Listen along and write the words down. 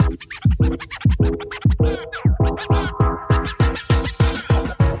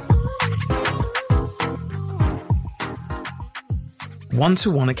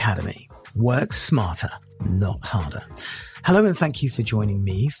One-to-One Academy. Work smarter, not harder. Hello and thank you for joining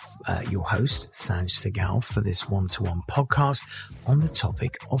me, your host, Sanj Segal, for this one-to-one podcast on the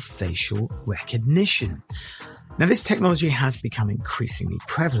topic of facial recognition. Now, this technology has become increasingly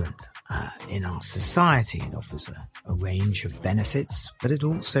prevalent in our society. It offers a range of benefits, but it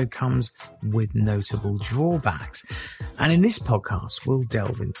also comes with notable drawbacks. And in this podcast, we'll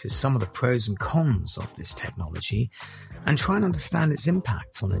delve into some of the pros and cons of this technology and try and understand its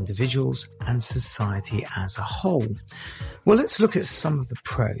impact on individuals and society as a whole. Well, let's look at some of the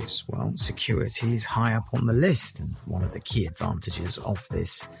pros. Well, security is high up on the list, and one of the key advantages of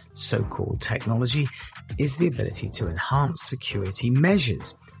this so-called technology is the ability to enhance security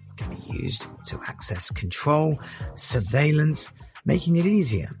measures. It can be used to access control, surveillance, making it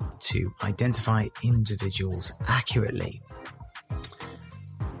easier to identify individuals accurately.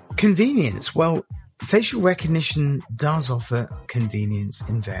 Convenience. Well, facial recognition does offer convenience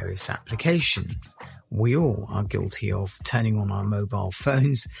in various applications. We all are guilty of turning on our mobile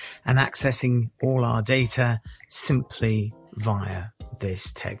phones and accessing all our data simply via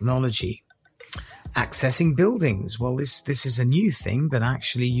this technology. Accessing buildings. Well, this is a new thing, but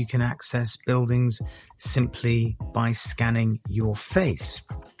actually you can access buildings simply by scanning your face.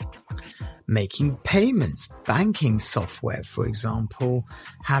 Making payments. Banking software, for example,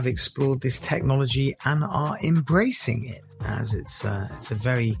 have explored this technology and are embracing it, as it's a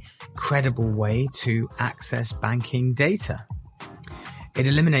very credible way to access banking data. It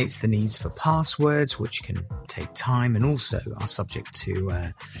eliminates the needs for passwords, which can take time and also are subject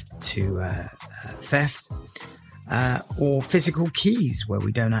to theft, or physical keys, where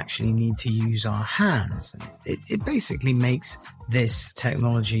we don't actually need to use our hands. It basically makes this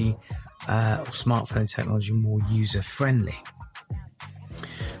technology, smartphone technology, more user-friendly.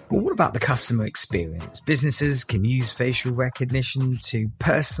 But what about the customer experience? Businesses can use facial recognition to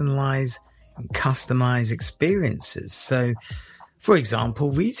personalize and customize experiences. So, for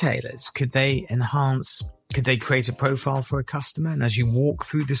example, retailers, could they create a profile for a customer, and as you walk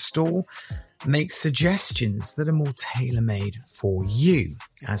through the store, make suggestions that are more tailor-made for you,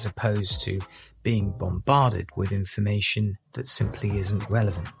 as opposed to being bombarded with information that simply isn't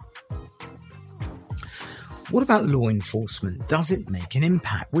relevant? What about law enforcement? Does it make an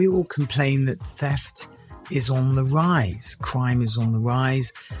impact? We all complain that theft is on the rise, crime is on the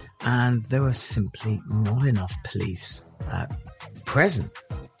rise, and there are simply not enough police present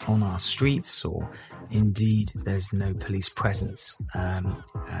on our streets, or indeed there's no police presence.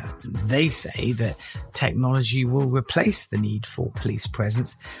 They say that technology will replace the need for police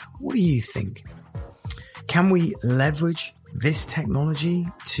presence. What do you think? Can we leverage this technology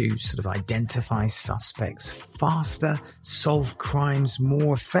to sort of identify suspects faster, solve crimes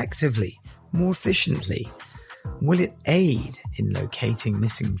more effectively, more efficiently? Will it aid in locating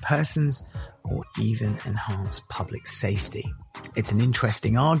missing persons or even enhance public safety? It's an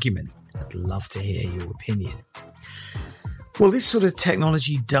interesting argument. I'd love to hear your opinion. Well, this sort of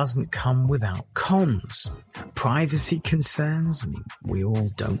technology doesn't come without cons. Privacy concerns. I mean, we all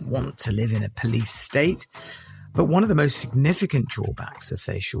don't want to live in a police state. But one of the most significant drawbacks of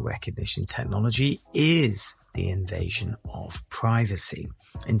facial recognition technology is the invasion of privacy.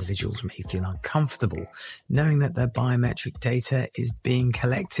 Individuals may feel uncomfortable knowing that their biometric data is being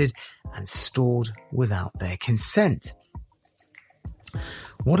collected and stored without their consent.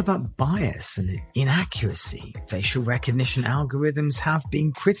 What about bias and inaccuracy? Facial recognition algorithms have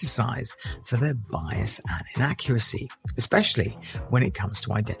been criticized for their bias and inaccuracy, especially when it comes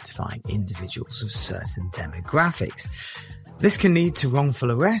to identifying individuals of certain demographics. This can lead to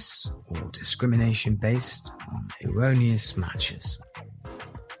wrongful arrests or discrimination based on erroneous matches.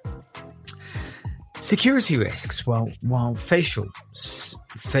 Security risks. Well, while facial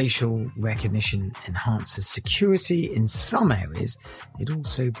recognition enhances security in some areas, it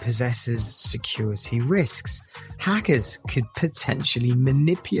also possesses security risks. Hackers could potentially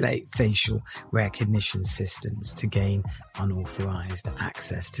manipulate facial recognition systems to gain unauthorized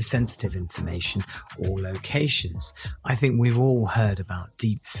access to sensitive information or locations. I think we've all heard about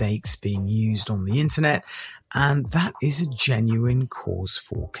deep fakes being used on the internet, and that is a genuine cause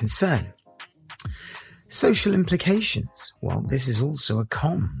for concern. Social implications. Well, this is also a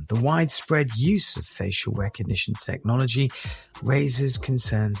con. The widespread use of facial recognition technology raises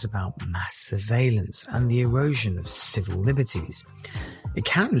concerns about mass surveillance and the erosion of civil liberties. It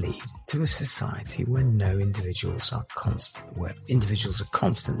can lead to a society where individuals are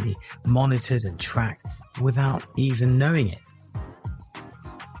constantly monitored and tracked without even knowing it.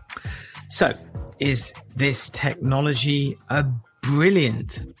 So, is this technology a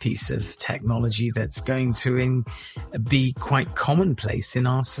brilliant piece of technology that's going to be quite commonplace in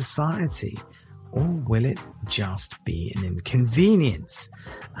our society? Or will it just be an inconvenience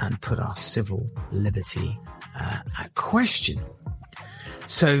and put our civil liberty at question?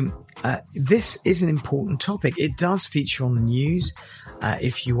 So this is an important topic. It does feature on the news.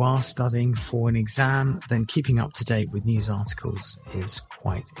 If you are studying for an exam, then keeping up to date with news articles is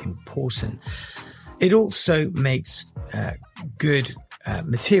quite important. It also makes good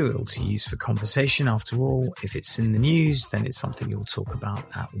material to use for conversation. After all, if it's in the news, then it's something you'll talk about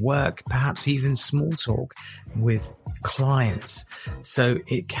at work, perhaps even small talk with clients. So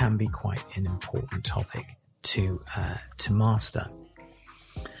it can be quite an important topic to master.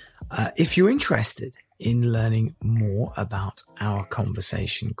 If you're interested in learning more about our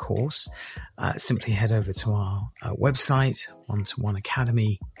conversation course, simply head over to our website,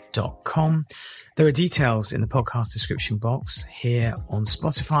 one-to-one-academy.com. There are details in the podcast description box here on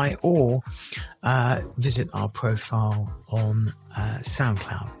Spotify, or visit our profile on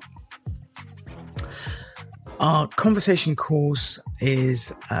SoundCloud. Our conversation course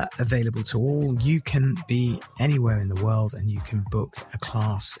is available to all. You can be anywhere in the world and you can book a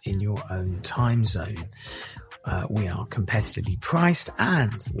class in your own time zone. We are competitively priced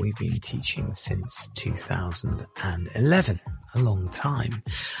and we've been teaching since 2011, a long time.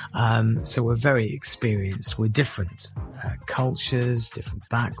 So we're very experienced. We're different cultures, different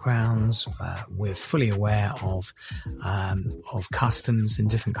backgrounds. We're fully aware of customs in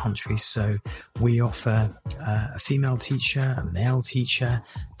different countries. So we offer a female teacher, a male teacher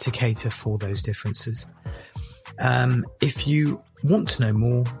to cater for those differences. If you want to know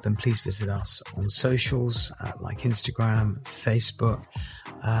more, then please visit us on socials like Instagram, Facebook,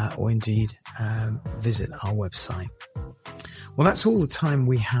 or indeed visit our website. Well, that's all the time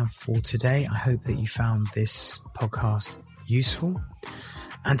we have for today. I hope that you found this podcast useful.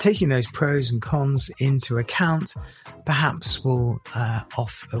 And taking those pros and cons into account, perhaps will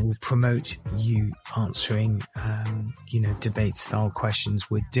promote you answering, debate-style questions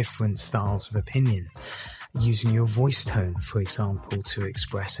with different styles of opinion, using your voice tone, for example, to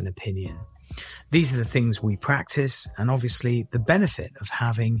express an opinion. These are the things we practice, and obviously the benefit of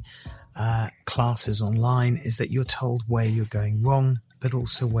having classes online is that you're told where you're going wrong, but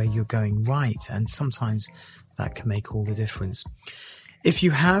also where you're going right, and sometimes that can make all the difference. If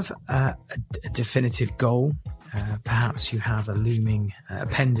you have a definitive goal, perhaps you have a looming,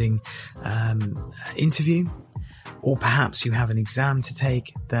 pending interview, or perhaps you have an exam to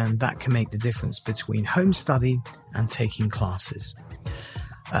take, then that can make the difference between home study and taking classes.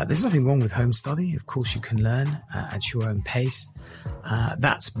 There's nothing wrong with home study. Of course, you can learn at your own pace.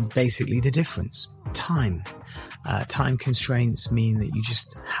 That's basically the difference. Time. Time constraints mean that you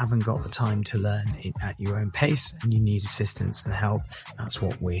just haven't got the time to learn it at your own pace, and you need assistance and help. That's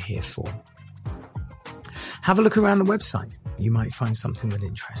what we're here for. Have a look around the website. You might find something that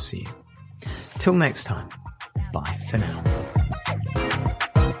interests you. Till next time. Bye for now.